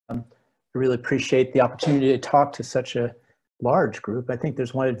I really appreciate the opportunity to talk to such a large group. I think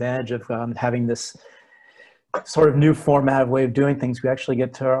there's one advantage of having this sort of new format of way of doing things. We actually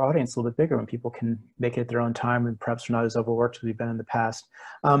get to our audience a little bit bigger when people can make it at their own time and perhaps we're not as overworked as we've been in the past.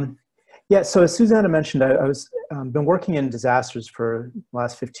 Yeah, so as Susanna mentioned, I was been working in disasters for the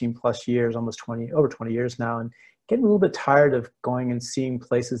last 15 plus years, almost over 20 years now, and getting a little bit tired of going and seeing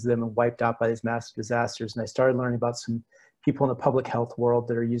places that have been wiped out by these massive disasters. And I started learning about some people in the public health world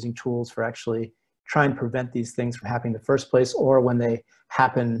that are using tools for actually trying to prevent these things from happening in the first place, or when they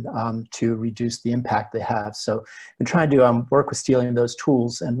happen, to reduce the impact they have. So I've been trying to work with stealing those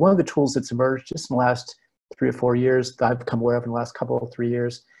tools. And one of the tools that's emerged just in the last 3 or 4 years that I've become aware of in the last couple of 3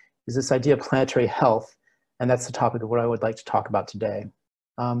 years is this idea of planetary health. And that's the topic of what I would like to talk about today.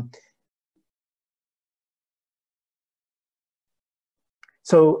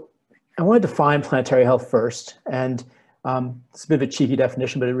 So I want to define planetary health first. And it's a bit of a cheeky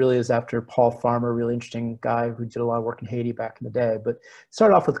definition, but it really is after Paul Farmer, a really interesting guy who did a lot of work in Haiti back in the day. But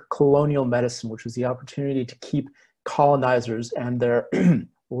started off with colonial medicine, which was the opportunity to keep colonizers and their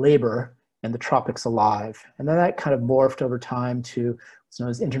labor in the tropics alive. And then that kind of morphed over time to what's known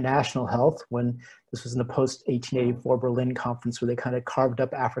as international health, when this was in the post-1884 Berlin conference, where they kind of carved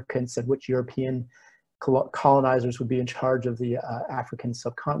up Africa and said which European colonizers would be in charge of the African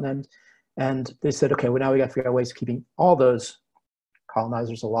subcontinent. And they said, okay, well, now we got to figure out ways of keeping all those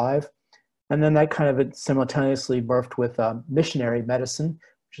colonizers alive. And then that kind of simultaneously morphed with missionary medicine,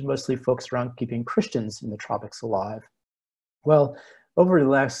 which is mostly focused around keeping Christians in the tropics alive. Well, over the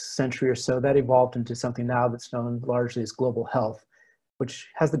last century or so, that evolved into something now that's known largely as global health, which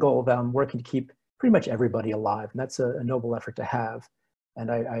has the goal of working to keep pretty much everybody alive. And that's a noble effort to have.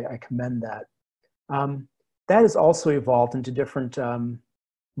 And I commend that. That has also evolved into different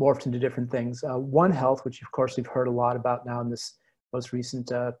morphed into different things. One Health, which of course we've heard a lot about now in this most recent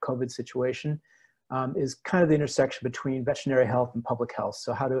COVID situation, is kind of the intersection between veterinary health and public health.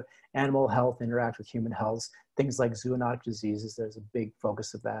 So how do animal health interact with human health? Things like zoonotic diseases, there's a big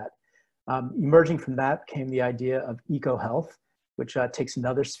focus of that. Emerging from that came the idea of eco-health, which takes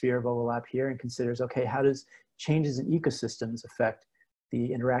another sphere of overlap here and considers, okay, how does changes in ecosystems affect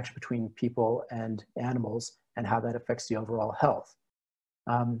the interaction between people and animals and how that affects the overall health?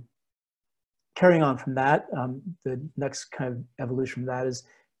 Carrying on from that, the next kind of evolution from that is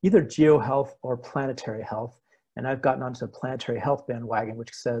either geohealth or planetary health. And I've gotten onto the planetary health bandwagon,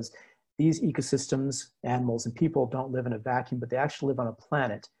 which says these ecosystems, animals, and people don't live in a vacuum, but they actually live on a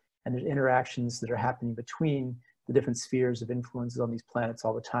planet. And there's interactions that are happening between the different spheres of influences on these planets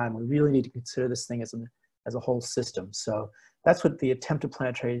all the time. We really need to consider this thing as a whole system. So that's what the attempt of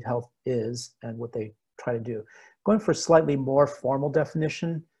planetary health is and what they try to do. Going for a slightly more formal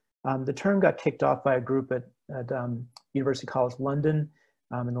definition, the term got kicked off by a group at University College London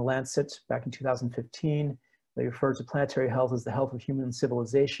in the Lancet back in 2015. They referred to planetary health as the health of human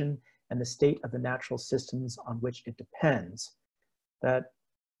civilization and the state of the natural systems on which it depends. That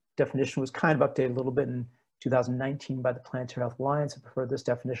definition was kind of updated a little bit in 2019 by the Planetary Health Alliance. I prefer this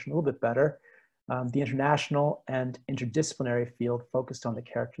definition a little bit better. The international and interdisciplinary field focused on the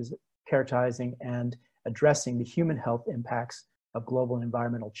characterizing and addressing the human health impacts of global and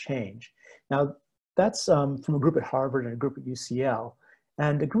environmental change. Now, that's from a group at Harvard and a group at UCL.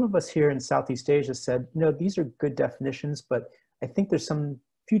 And a group of us here in Southeast Asia said, you know, these are good definitions, but I think there's some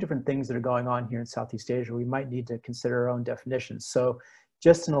few different things that are going on here in Southeast Asia. We might need to consider our own definitions. So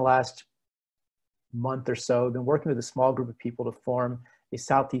just in the last month or so, I've been working with a small group of people to form a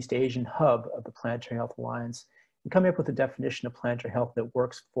Southeast Asian hub of the Planetary Health Alliance and coming up with a definition of planetary health that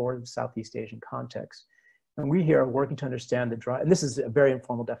works for the Southeast Asian context. And we here are working to understand and this is a very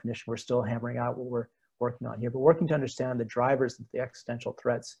informal definition. We're still hammering out what we're working on here, but working to understand the drivers of the existential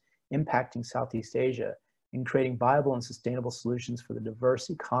threats impacting Southeast Asia and creating viable and sustainable solutions for the diverse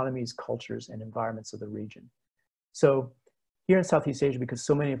economies, cultures, and environments of the region. So here in Southeast Asia, because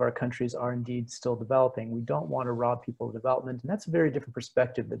so many of our countries are indeed still developing, we don't want to rob people of development. And that's a very different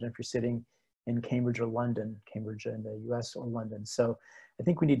perspective than if you're sitting in Cambridge or London, Cambridge in the US or London. So I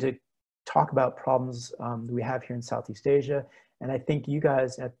think we need to talk about problems that we have here in Southeast Asia. And I think you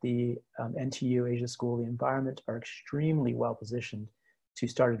guys at the NTU Asia School of the Environment are extremely well positioned to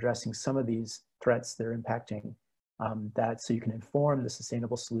start addressing some of these threats that are impacting that, so you can inform the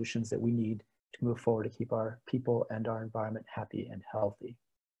sustainable solutions that we need to move forward to keep our people and our environment happy and healthy.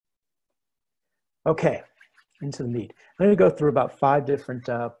 Okay, into the meat. I'm going to go through about 5 different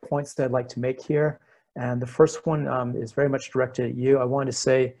points that I'd like to make here. And the first one is very much directed at you. I wanted to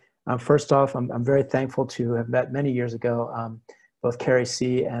say, first off, I'm very thankful to have met many years ago both Carrie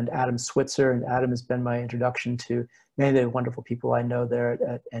C. and Adam Switzer. And Adam has been my introduction to many of the wonderful people I know there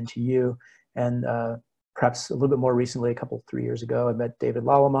at NTU. And perhaps a little bit more recently, 3 years ago, I met David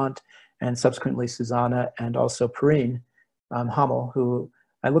Lallemont, and subsequently Susanna, and also Perrine Hamel, who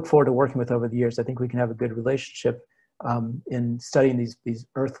I look forward to working with over the years. I think we can have a good relationship in studying these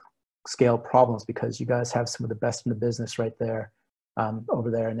Earth scale problems, because you guys have some of the best in the business right there over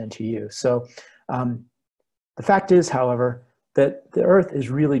there in NTU. So the fact is, however, that the Earth is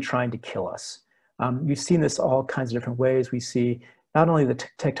really trying to kill us. We've seen this all kinds of different ways. We see not only the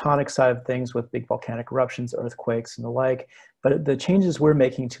tectonic side of things with big volcanic eruptions, earthquakes, and the like, but the changes we're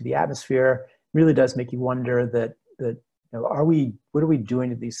making to the atmosphere really does make you wonder that what are we doing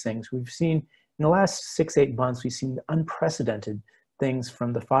to these things? We've seen in the last 6-8 months, we've seen unprecedented things,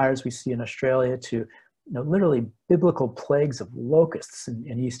 from the fires we see in Australia to literally biblical plagues of locusts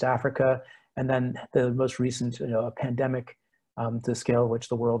in East Africa, and then the most recent a pandemic to the scale which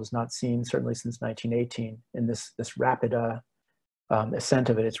the world has not seen, certainly since 1918, in this rapid ascent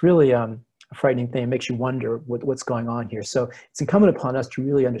of it. It's really a frightening thing. It makes you wonder what's going on here. So it's incumbent upon us to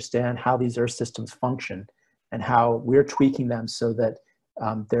really understand how these Earth systems function and how we're tweaking them so that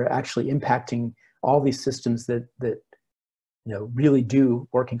they're actually impacting all these systems that really do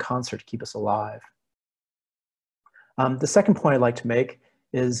work in concert to keep us alive. The second point I'd like to make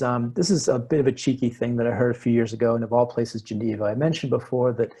is this is a bit of a cheeky thing that I heard a few years ago, and of all places, Geneva. I mentioned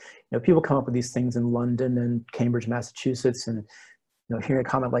before that people come up with these things in London and Cambridge, Massachusetts, and hearing a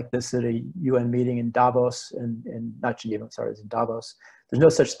comment like this at a UN meeting in Davos, and not Geneva, I'm sorry, it's in Davos. There's no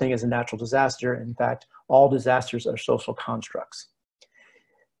such thing as a natural disaster. In fact, all disasters are social constructs.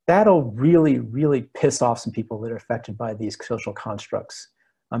 That'll really, really piss off some people that are affected by these social constructs,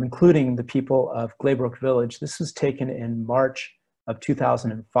 including the people of Glaybrook Village. This was taken in March of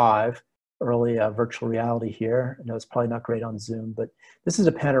 2005, early virtual reality here. I know it's probably not great on Zoom, but this is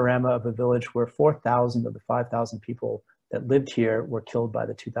a panorama of a village where 4,000 of the 5,000 people that lived here were killed by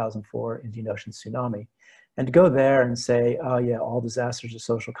the 2004 Indian Ocean tsunami. And to go there and say, oh yeah, all disasters are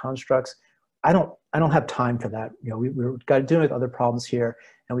social constructs, I don't have time for that. We've got to deal with other problems here,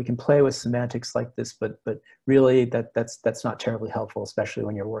 and we can play with semantics like this, but really that's not terribly helpful, especially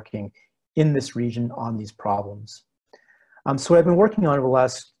when you're working in this region on these problems. So what I've been working on over the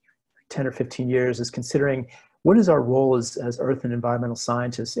last 10 or 15 years is considering what is our role as Earth and environmental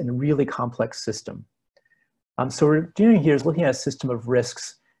scientists in a really complex system. So what we're doing here is looking at a system of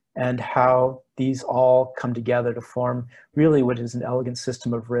risks and how these all come together to form really what is an elegant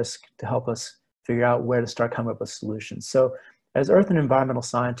system of risk to help us figure out where to start coming up with solutions. So as Earth and environmental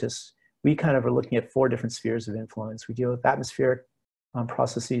scientists, we kind of are looking at 4 different spheres of influence. We deal with atmospheric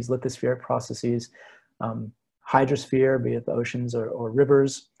processes, lithospheric processes, hydrosphere, be it the oceans or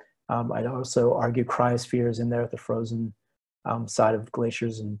rivers. I'd also argue cryosphere is in there with the frozen side of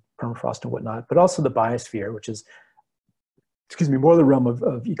glaciers and permafrost and whatnot, but also the biosphere, which is, more the realm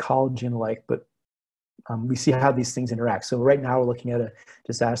of ecology and the like, but we see how these things interact. So right now we're looking at a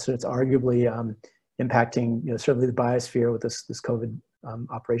disaster that's arguably impacting, certainly the biosphere with this COVID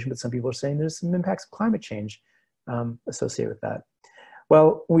operation, but some people are saying there's some impacts of climate change associated with that.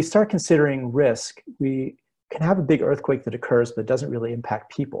 Well, when we start considering risk, we can have a big earthquake that occurs, but doesn't really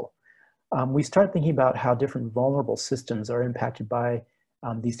impact people. We start thinking about how different vulnerable systems are impacted by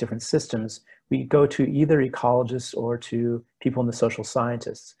these different systems. We go to either ecologists or to people in the social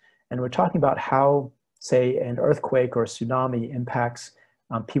scientists. And we're talking about how, say, an earthquake or a tsunami impacts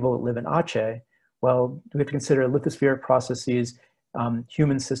people that live in Aceh. Well, we have to consider lithospheric processes,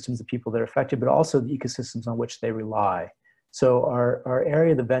 human systems of people that are affected, but also the ecosystems on which they rely. So our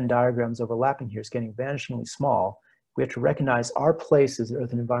area of the Venn diagrams overlapping here is getting vanishingly small. We have to recognize our place as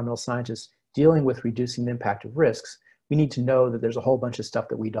Earth and environmental scientists dealing with reducing the impact of risks. We need to know that there's a whole bunch of stuff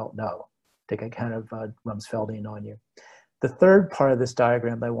that we don't know. I think I kind of Rumsfeldian on you. The third part of this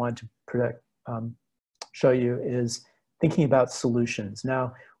diagram that I wanted to show you is thinking about solutions.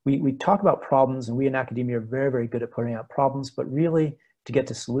 Now, we talk about problems, and we in academia are very, very good at putting out problems, but really to get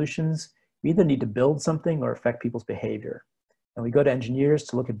to solutions, we either need to build something or affect people's behavior. And we go to engineers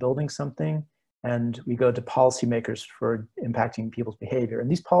to look at building something, and we go to policymakers for impacting people's behavior. And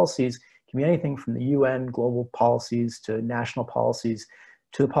these policies can be anything from the UN global policies to national policies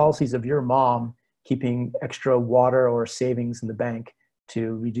to the policies of your mom keeping extra water or savings in the bank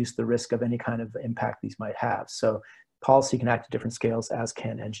to reduce the risk of any kind of impact these might have. So policy can act at different scales, as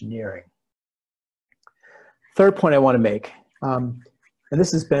can engineering. Third point I want to make, and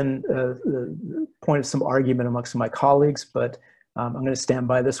this has been the point of some argument amongst my colleagues, but I'm going to stand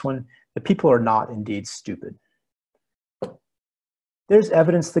by this one. The people are not indeed stupid. There's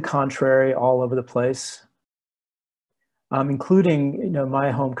evidence to the contrary all over the place. including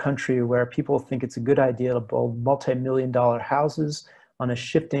my home country, where people think it's a good idea to build multi-million-dollar houses on a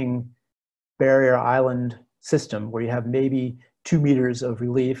shifting barrier island system where you have maybe 2 meters of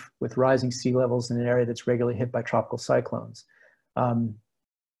relief with rising sea levels in an area that's regularly hit by tropical cyclones.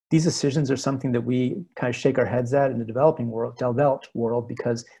 These decisions are something that we kind of shake our heads at in the developed world,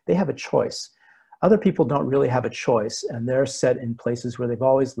 because they have a choice. Other people don't really have a choice, and they're set in places where they've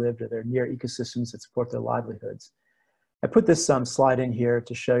always lived or they're near ecosystems that support their livelihoods. I put this slide in here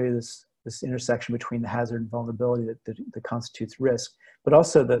to show you this intersection between the hazard and vulnerability that constitutes risk, but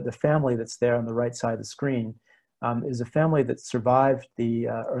also the family that's there on the right side of the screen is a family that survived the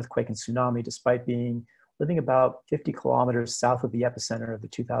earthquake and tsunami despite living about 50 kilometers south of the epicenter of the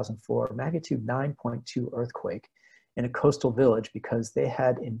 2004 magnitude 9.2 earthquake in a coastal village because they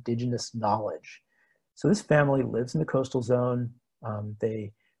had indigenous knowledge. So this family lives in the coastal zone.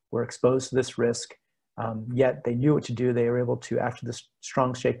 They were exposed to this risk, yet they knew what to do. They were able to, after this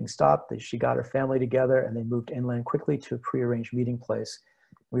strong shaking stopped, she got her family together and they moved inland quickly to a prearranged meeting place.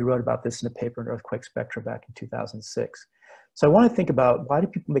 We wrote about this in a paper in Earthquake Spectra back in 2006. So I want to think about, why do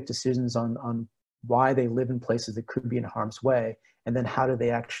people make decisions on why they live in places that could be in harm's way, and then how do they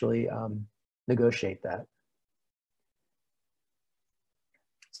actually negotiate that?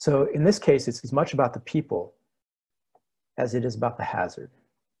 So in this case, it's as much about the people as it is about the hazard.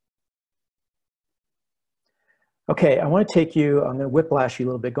 Okay, I want to take you, I'm going to whiplash you a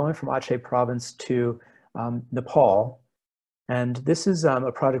little bit, going from Aceh province to Nepal. And this is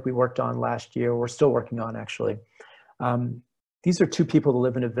a project we worked on last year, we're still working on actually. These are two people who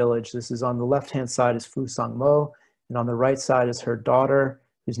live in a village. This is on the left-hand side is Fu Sang Mo, and on the right side is her daughter,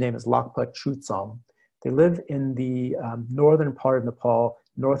 whose name is Lakpa Chutsong. They live in the northern part of Nepal,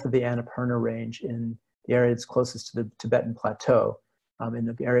 north of the Annapurna range, in the area that's closest to the Tibetan Plateau, in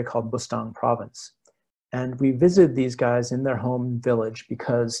an area called Bustang province. And we visited these guys in their home village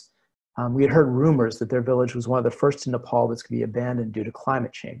because we had heard rumors that their village was one of the first in Nepal that's going to be abandoned due to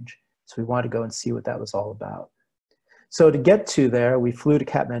climate change. So we wanted to go and see what that was all about. So to get to there, we flew to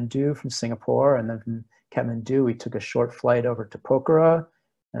Kathmandu from Singapore, and then from Kathmandu, we took a short flight over to Pokhara,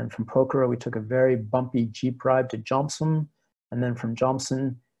 and from Pokhara, we took a very bumpy jeep ride to Jomsom, and then from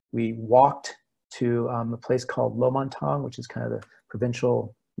Jomsom, we walked to a place called Lomantang, which is kind of the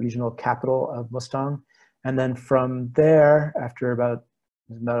provincial regional capital of Mustang. And then from there, after about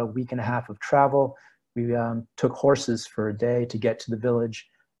a week and a half of travel, we took horses for a day to get to the village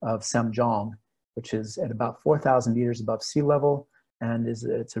of Samjong, which is at about 4,000 meters above sea level. And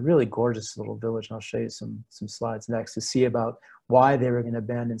it's a really gorgeous little village. And I'll show you some slides next to see about why they were going to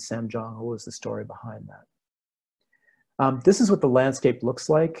abandon Samjong. What was the story behind that? This is what the landscape looks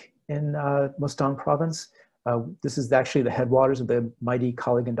like in Mustang province. This is actually the headwaters of the mighty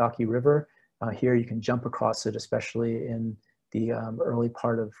Kali Gandaki River. Here you can jump across it, especially in the early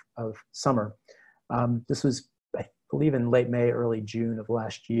part of summer. This was, I believe, in late May, early June of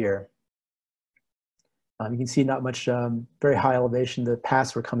last year. You can see not much, very high elevation. The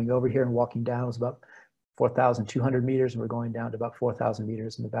paths we're coming over here and walking down was about 4,200 meters, and we're going down to about 4,000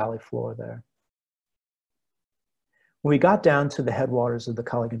 meters in the valley floor there. When we got down to the headwaters of the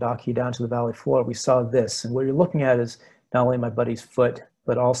Kali Gandaki, down to the valley floor, we saw this. And what you're looking at is not only my buddy's foot,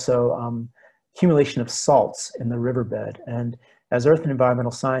 but also accumulation of salts in the riverbed. And as earth and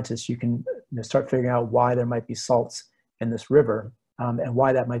environmental scientists, you can start figuring out why there might be salts in this river and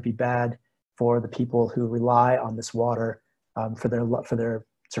why that might be bad for the people who rely on this water for their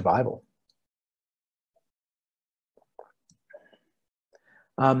survival.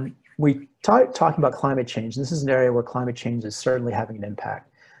 We talking about climate change. This is an area where climate change is certainly having an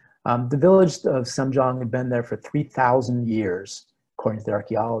impact. The village of Samjong had been there for 3,000 years, according to the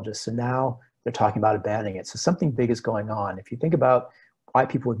archaeologists, and now they're talking about abandoning it. So something big is going on. If you think about why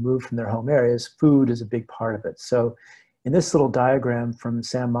people would move from their home areas, food is a big part of it. So in this little diagram from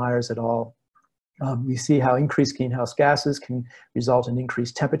Sam Myers et al., we see how increased greenhouse gases can result in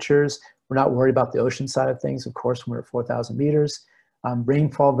increased temperatures. We're not worried about the ocean side of things, of course, when we're at 4,000 meters.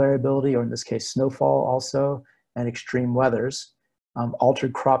 Rainfall variability, or in this case, snowfall also, and extreme weathers.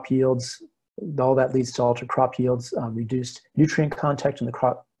 Altered crop yields, all that leads to altered crop yields, reduced nutrient content in the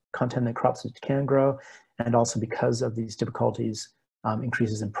crop content that crops can grow, and also because of these difficulties,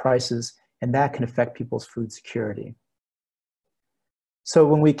 increases in prices, and that can affect people's food security. So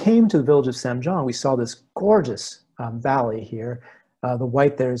when we came to the village of Samjong, we saw this gorgeous valley here. The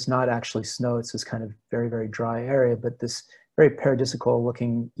white there is not actually snow, it's this kind of very, very dry area, but this very paradisical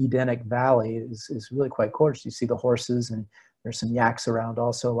looking Edenic valley is really quite gorgeous. You see the horses, and there's some yaks around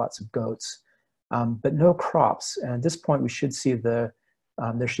also, lots of goats, but no crops. And at this point, we should see the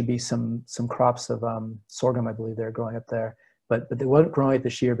There should be some crops of sorghum, I believe they're growing up there. But they weren't growing it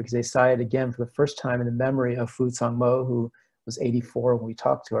this year because they decided, again, for the first time in the memory of Fu Sangmo, who was 84 when we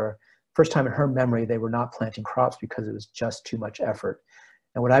talked to her, first time in her memory, they were not planting crops because it was just too much effort.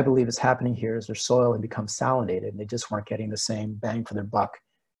 And what I believe is happening here is their soil had become salinated and they just weren't getting the same bang for their buck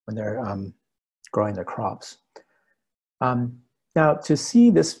when they're growing their crops. Now, to see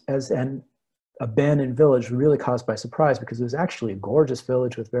this as an abandoned village really caught us by surprise because it was actually a gorgeous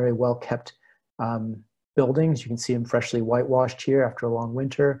village with very well-kept buildings. You can see them freshly whitewashed here after a long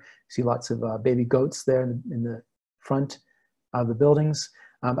winter. You see lots of baby goats there in the front of the buildings.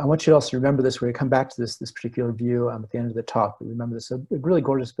 I want you to also remember this. We're going to come back to this particular view at the end of the talk, but remember this, a really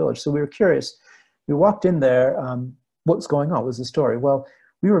gorgeous village. So we were curious. We walked in there. What was going on? What was the story? Well,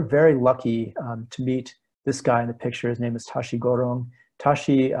 we were very lucky to meet this guy in the picture. His name is Tashi Gorong.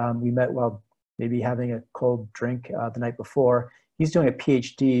 Tashi, we met while maybe having a cold drink the night before. He's doing a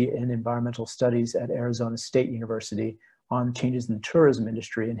PhD in environmental studies at Arizona State University on changes in the tourism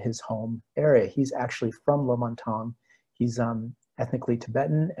industry in his home area. He's actually from Lomontong. He's ethnically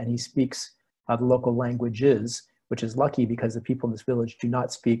Tibetan, and he speaks the local languages, which is lucky because the people in this village do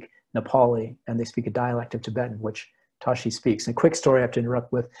not speak Nepali, and they speak a dialect of Tibetan, which Tashi speaks. And a quick story I have to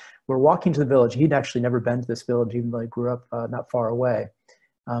interrupt with. We're walking to the village. He'd actually never been to this village, even though he grew up not far away.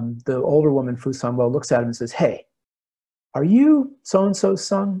 The older woman, Fu Sanbo, looks at him and says, "Hey, are you so-and-so's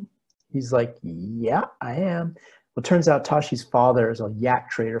son?" He's like, "Yeah, I am." Well, it turns out Tashi's father is a yak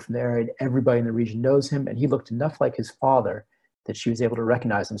trader from the area. Everybody in the region knows him, and he looked enough like his father that she was able to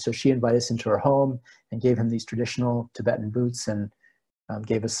recognize him. So she invited us into her home and gave him these traditional Tibetan boots and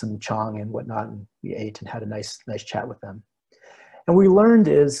gave us some chong and whatnot, and we ate and had a nice chat with them. And what we learned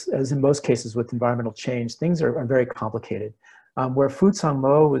is, as in most cases with environmental change, things are very complicated. Where Fu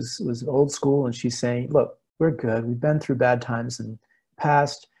Sangmo was old school, and she's saying, "Look, we're good. We've been through bad times in the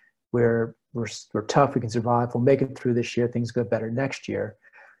past. We're tough. We can survive. We'll make it through this year. Things go better next year."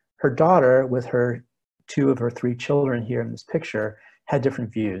 Her daughter, with her 2 of her 3 children here in this picture, had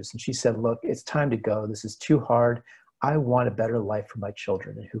different views. And she said, "Look, it's time to go. This is too hard. I want a better life for my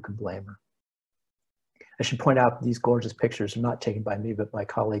children." And who can blame her? I should point out that these gorgeous pictures are not taken by me, but my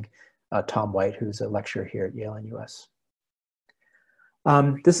colleague, Tom White, who's a lecturer here at Yale and US.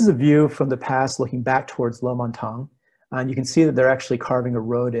 This is a view from the pass looking back towards Lomontong. And you can see that they're actually carving a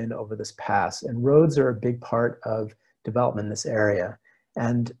road in over this pass. And roads are a big part of development in this area.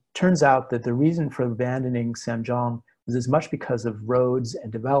 And turns out that the reason for abandoning Samjong was as much because of roads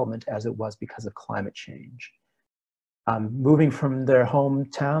and development as it was because of climate change. Moving from their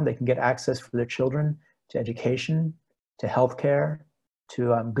hometown, they can get access for their children to education, to healthcare,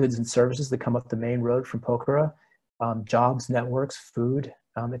 to goods and services that come up the main road from Pokhara, jobs, networks, food,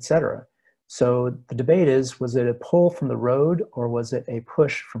 etc. So the debate is, was it a pull from the road or was it a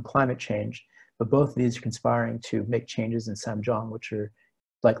push from climate change? But both of these are conspiring to make changes in Samjong, which are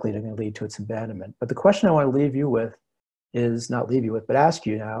likely to lead to its abandonment. But the question I want to leave you with is, not leave you with, but ask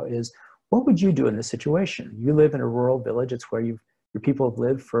you now is, what would you do in this situation? You live in a rural village. It's where your people have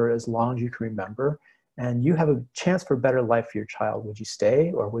lived for as long as you can remember, and you have a chance for a better life for your child. Would you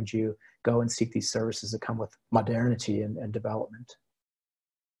stay, or would you go and seek these services that come with modernity and development?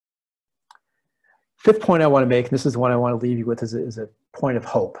 Fifth point I want to make, and this is the one I want to leave you with, is a point of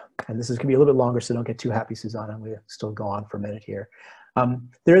hope. And this is going to be a little bit longer, so don't get too happy, Susanna. I'm going to still go on for a minute here.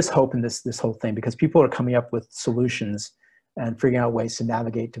 There is hope in this whole thing because people are coming up with solutions and figuring out ways to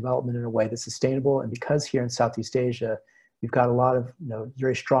navigate development in a way that's sustainable. And because here in Southeast Asia, we've got a lot of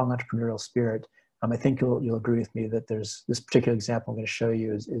very strong entrepreneurial spirit, I think you'll agree with me that there's this particular example I'm going to show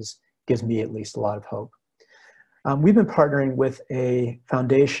you gives me at least a lot of hope. We've been partnering with a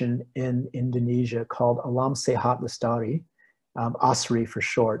foundation in Indonesia called Alam Sehat Lestari, ASRI for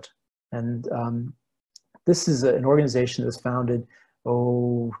short. And this is an organization that was founded,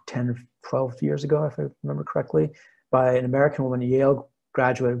 10 or 12 years ago, if I remember correctly, by an American woman,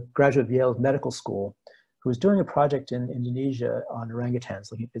 graduate of Yale Medical School, who was doing a project in Indonesia on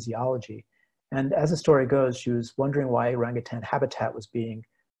orangutans, looking at physiology. And as the story goes, she was wondering why orangutan habitat was being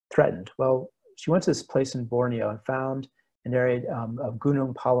threatened. Well, she went to this place in Borneo and found an area of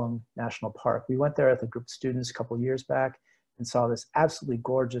Gunung Palung National Park. We went there with a group of students a couple of years back and saw this absolutely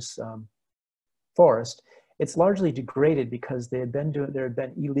gorgeous forest. It's largely degraded because there had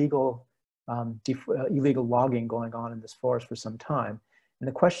been illegal logging going on in this forest for some time. And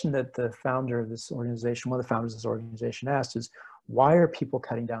the question that the founder of this organization, one of the founders of this organization asked is, why are people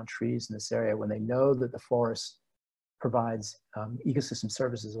cutting down trees in this area when they know that the forest provides ecosystem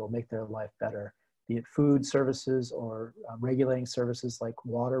services that will make their life better, be it food services or regulating services like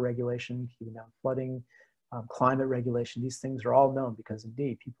water regulation, keeping down flooding, climate regulation. These things are all known because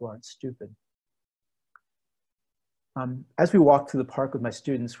indeed people aren't stupid. As we walked through the park with my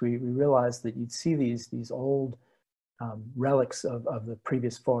students, we realized that you'd see these old relics of the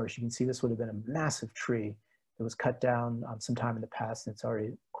previous forest. You can see this would have been a massive tree that was cut down sometime in the past, and it's already,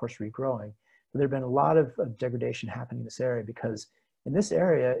 of course, regrowing. But there have been a lot of degradation happening in this area because in this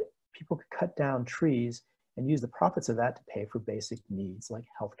area, people could cut down trees and use the profits of that to pay for basic needs like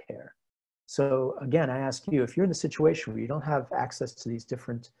healthcare. So again, I ask you, if you're in a situation where you don't have access to these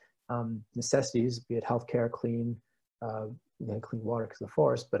different necessities, be it healthcare, clean water because of the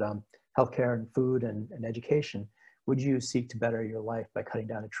forest, but healthcare and food and education, would you seek to better your life by cutting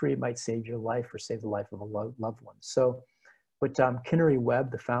down a tree? It might save your life or save the life of a loved one. So what Kinnery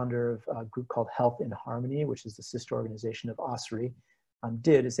Webb, the founder of a group called Health in Harmony, which is the sister organization of OSRI,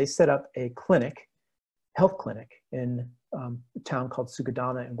 did is they set up a clinic, health clinic in a town called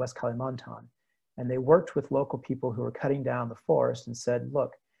Sugadana in West Kalimantan. And they worked with local people who were cutting down the forest and said,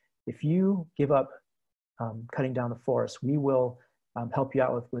 look, if you give up cutting down the forest, we will help you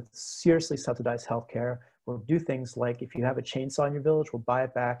out with seriously subsidized healthcare. We'll do things like if you have a chainsaw in your village, we'll buy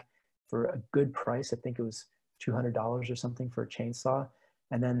it back for a good price. I think it was $200 or something for a chainsaw,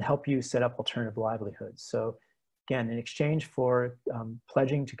 and then help you set up alternative livelihoods. So again, in exchange for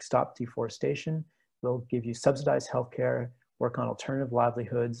pledging to stop deforestation, we'll give you subsidized healthcare, work on alternative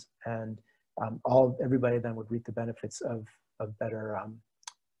livelihoods, and everybody then would reap the benefits of better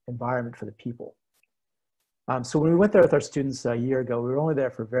environment for the people. So when we went there with our students a year ago, we were only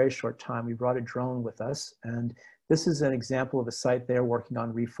there for a very short time. We brought a drone with us, and this is an example of a site they're working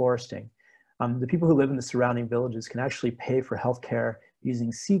on reforesting. The people who live in the surrounding villages can actually pay for healthcare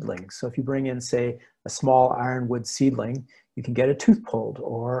using seedlings. So if you bring in, say, a small ironwood seedling, you can get a tooth pulled,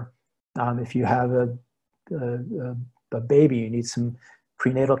 or if you have a baby, you need some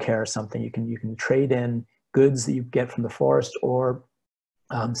prenatal care or something, you can trade in goods that you get from the forest or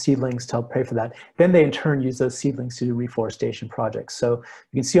seedlings to help pay for that. Then they in turn use those seedlings to do reforestation projects. So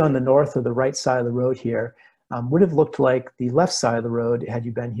you can see on the north or the right side of the road here would have looked like the left side of the road had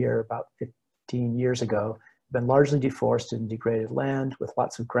you been here about 15 years ago, been largely deforested and degraded land with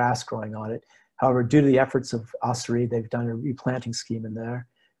lots of grass growing on it. However, due to the efforts of OSRI, they've done a replanting scheme in there.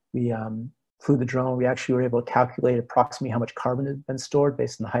 We flew the drone. We actually were able to calculate approximately how much carbon had been stored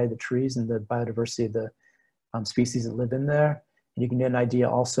based on the height of the trees and the biodiversity of the species that live in there. And you can get an idea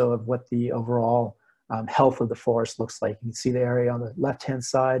also of what the overall health of the forest looks like. You can see the area on the left-hand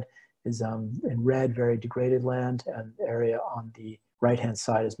side is in red, very degraded land, and the area on the right-hand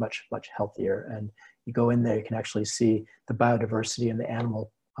side is much, much healthier. And you go in there, you can actually see the biodiversity and the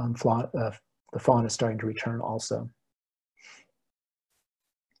animal the fauna is starting to return also.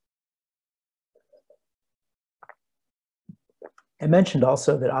 I mentioned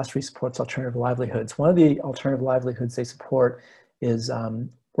also that OSRI supports alternative livelihoods. One of the alternative livelihoods they support is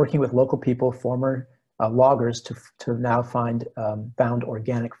working with local people, former loggers, to now found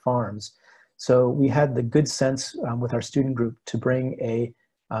organic farms. So we had the good sense with our student group to bring a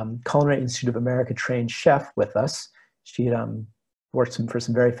Culinary Institute of America trained chef with us. She worked for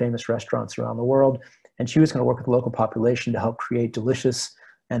some very famous restaurants around the world, and she was going to work with the local population to help create delicious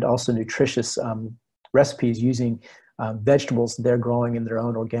and also nutritious recipes using vegetables they're growing in their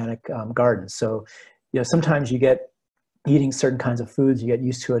own organic gardens. So, sometimes you get eating certain kinds of foods, you get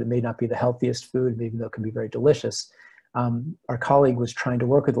used to it. It may not be the healthiest food, even though it can be very delicious. Our colleague was trying to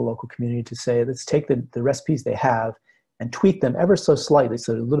work with the local community to say, let's take the recipes they have and tweak them ever so slightly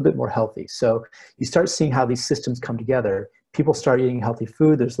so they're a little bit more healthy. So you start seeing how these systems come together. People start eating healthy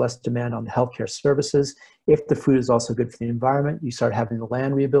food. There's less demand on the healthcare services. If the food is also good for the environment, you start having the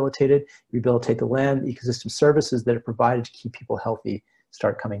land rehabilitated. Rehabilitate the land, ecosystem services that are provided to keep people healthy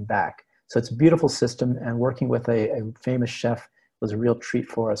start coming back. So it's a beautiful system, and working with a famous chef was a real treat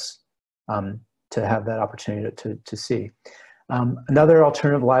for us to have that opportunity to see. Another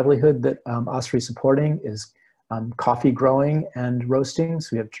alternative livelihood that OSRI is supporting is coffee growing and roasting. So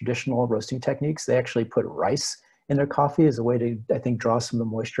we have traditional roasting techniques. They actually put rice in their coffee as a way to, I think, draw some of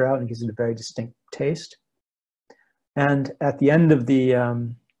the moisture out and gives it a very distinct taste. And at the end of the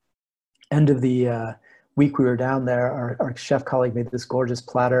week we were down there, our chef colleague made this gorgeous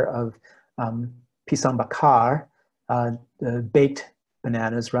platter of pisang bakar, the baked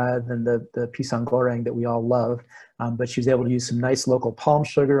bananas rather than the pisang goreng that we all love. But she was able to use some nice local palm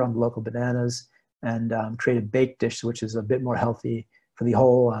sugar on the local bananas and create a baked dish, which is a bit more healthy for the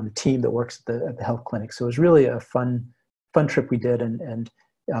whole team that works at the health clinic. So it was really a fun trip we did, and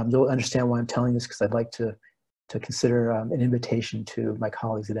you'll understand why I'm telling this, because I'd like to consider an invitation to my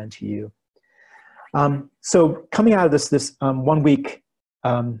colleagues at NTU. So coming out of this 1 week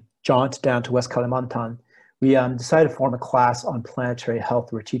jaunt down to West Kalimantan, we decided to form a class on planetary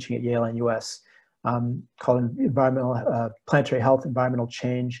health we're teaching at Yale and US called Planetary Health, Environmental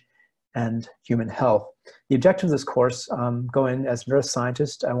Change, and Human Health. The objective of this course, going as a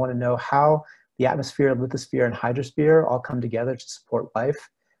neuroscientist, I want to know how the atmosphere, lithosphere, and hydrosphere all come together to support life.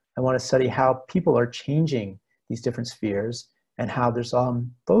 I want to study how people are changing these different spheres and how there's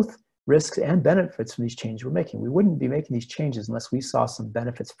both risks and benefits from these changes we're making. We wouldn't be making these changes unless we saw some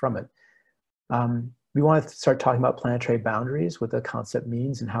benefits from it. We want to start talking about planetary boundaries, what the concept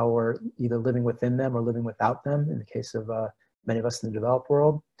means, and how we're either living within them or living without them in the case of many of us in the developed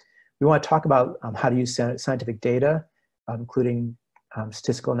world. We want to talk about how to use scientific data, including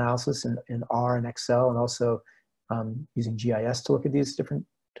statistical analysis in R and Excel, and also using GIS to look at these different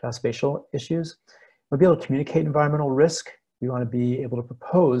spatial issues. We'll be able to communicate environmental risk. We want to be able to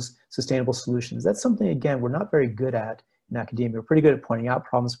propose sustainable solutions. That's something, again, we're not very good at in academia. We're pretty good at pointing out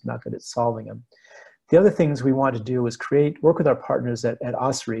problems, but not good at solving them. The other things we wanted to do was work with our partners at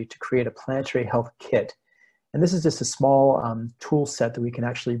OSRI to create a planetary health kit. And this is just a small tool set that we can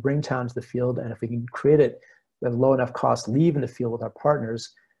actually bring down to the field, and if we can create it at a low enough cost, leave in the field with our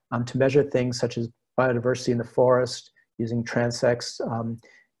partners to measure things such as biodiversity in the forest, using transects,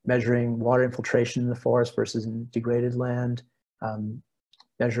 measuring water infiltration in the forest versus in degraded land,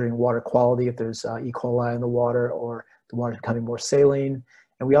 measuring water quality if there's E. coli in the water or the water becoming more saline.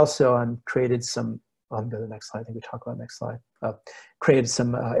 And we also created some, I'll go to the next slide, I think we talked about next slide, created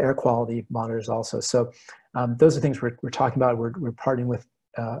some air quality monitors also. So those are things we're talking about. We're partnering with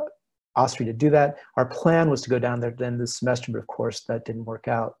OSRI to do that. Our plan was to go down there then this semester, but of course that didn't work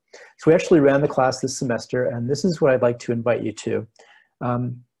out. So we actually ran the class this semester, and this is what I'd like to invite you to.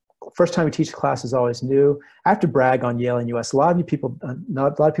 First time we teach a class is always new. I have to brag on Yale and US. A lot of people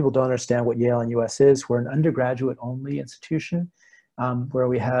don't understand what Yale and US is. We're an undergraduate only institution where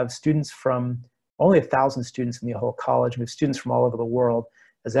we have students from only 1,000 students in the whole college. We have students from all over the world,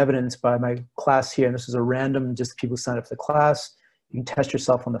 as evidenced by my class here. And this is a random, just people who signed up for the class. You can test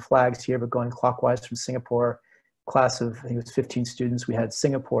yourself on the flags here, but going clockwise from Singapore, class of, I think it was 15 students. We had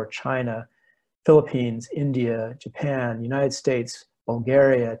Singapore, China, Philippines, India, Japan, United States,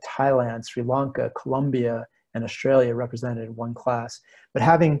 Bulgaria, Thailand, Sri Lanka, Colombia, and Australia represented in one class. But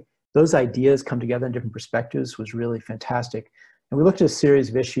having those ideas come together in different perspectives was really fantastic. And we looked at a series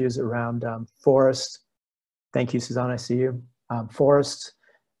of issues around forests. Thank you, Suzanne, I see you. Forests,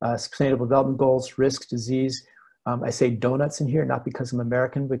 sustainable development goals, risk, disease. I say donuts in here, not because I'm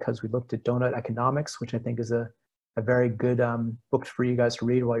American, because we looked at donut economics, which I think is a very good book for you guys to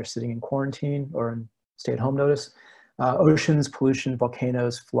read while you're sitting in quarantine or in stay-at-home notice. Oceans, pollution,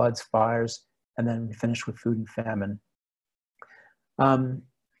 volcanoes, floods, fires, and then we finished with food and famine.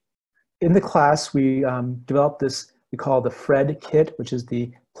 In the class, we developed this, we call the FRED kit, which is the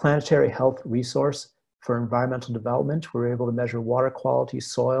Planetary Health Resource for Environmental Development. We're able to measure water quality,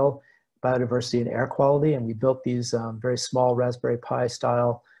 soil, biodiversity, and air quality, and we built these very small Raspberry Pi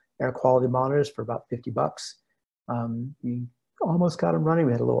style air quality monitors for about 50 bucks. We almost got them running.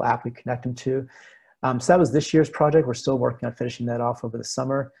 We had a little app we connect them to. So that was this year's project. We're still working on finishing that off over the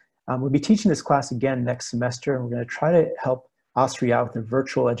summer. We'll be teaching this class again next semester, and we're going to try to help OSRI out with their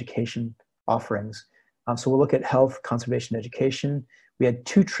virtual education offerings. So we'll look at health, conservation, education. We had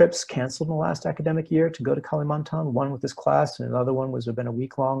 2 trips canceled in the last academic year to go to Kalimantan, one with this class, and another one was been a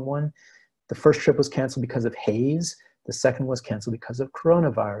week-long one. The first trip was canceled because of haze. The second was canceled because of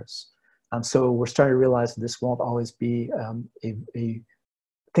coronavirus. So we're starting to realize that this won't always be a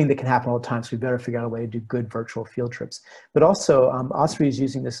thing that can happen all the time, so we better figure out a way to do good virtual field trips. But also, OSRI is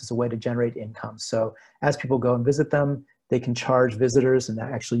using this as a way to generate income. So as people go and visit them, they can charge visitors and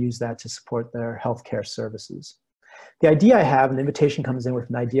actually use that to support their healthcare services. The idea I have, an invitation comes in with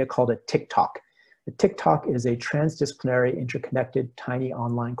an idea called a TikTok. A TikTok is a transdisciplinary, interconnected, tiny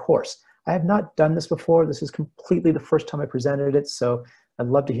online course. I have not done this before. This is completely the first time I presented it, so I'd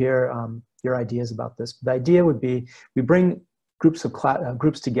love to hear your ideas about this. The idea would be, we bring groups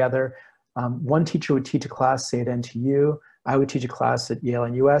together. One teacher would teach a class, say at NTU. I would teach a class at Yale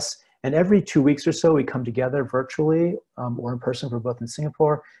and US. And every 2 weeks or so, we come together virtually or in person, for both in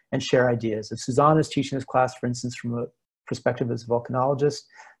Singapore, and share ideas. If Suzanne is teaching this class, for instance, from a perspective as a volcanologist,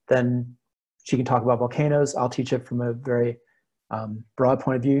 then she can talk about volcanoes. I'll teach it from a very broad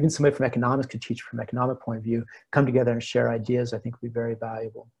point of view. Even somebody from economics could teach from an economic point of view. Come together and share ideas, I think would be very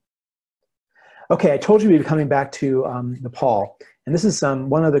valuable. Okay, I told you we'd be coming back to Nepal. And this is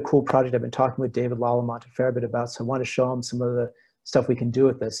one other cool project I've been talking with David Lalamont a fair bit about, so I want to show him some of the stuff we can do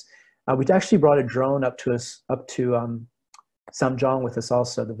with this. We actually brought a drone up to Samjong with us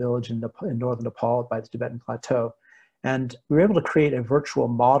also, the village in northern Nepal by the Tibetan Plateau. And we were able to create a virtual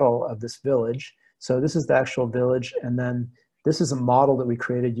model of this village. So this is the actual village, and then this is a model that we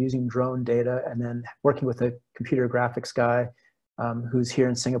created using drone data, and then working with a computer graphics guy who's here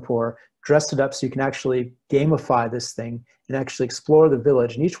in Singapore, dressed it up so you can actually gamify this thing and actually explore the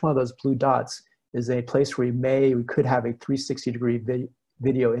village. And each one of those blue dots is a place where we could have a 360-degree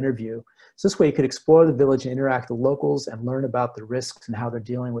video interview. So this way you could explore the village and interact with the locals and learn about the risks and how they're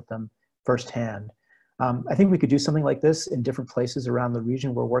dealing with them firsthand. I think we could do something like this in different places around the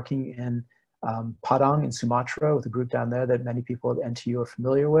region. We're working in Padang in Sumatra with a group down there that many people at NTU are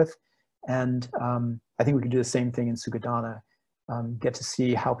familiar with. And I think we could do the same thing in Sugadana. Get to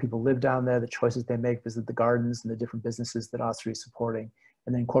see how people live down there, the choices they make, visit the gardens and the different businesses that OSRI is supporting,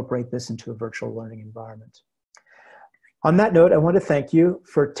 and then incorporate this into a virtual learning environment. On that note, I want to thank you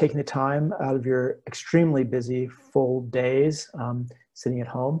for taking the time out of your extremely busy full days sitting at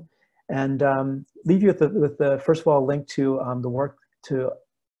home, and leave you with the first of all, a link to the work to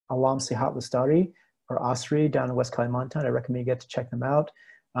Alam Sehat Lestari, or OSRI, down in West Kalimantan. I recommend you get to check them out.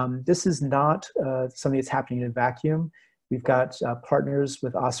 This is not something that's happening in a vacuum. We've got partners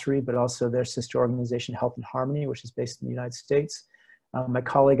with OSRI, but also their sister organization, Health and Harmony, which is based in the United States. My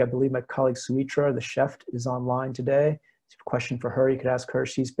colleague, I believe my colleague Suitra, the chef, is online today. If you have a question for her, you could ask her.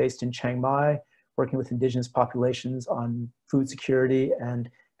 She's based in Chiang Mai, working with indigenous populations on food security and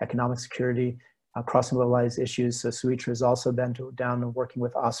economic security, cross-localized issues. So Suitra has also been down and working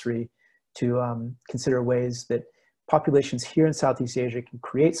with OSRI to consider ways that populations here in Southeast Asia can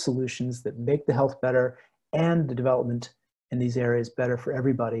create solutions that make the health better and the development in these areas better for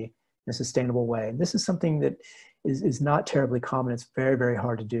everybody in a sustainable way. And this is something that is not terribly common. It's very, very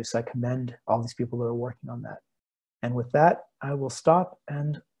hard to do. So I commend all these people that are working on that. And with that, I will stop,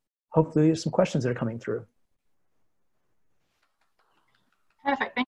 and hopefully there's some questions that are coming through. Perfect.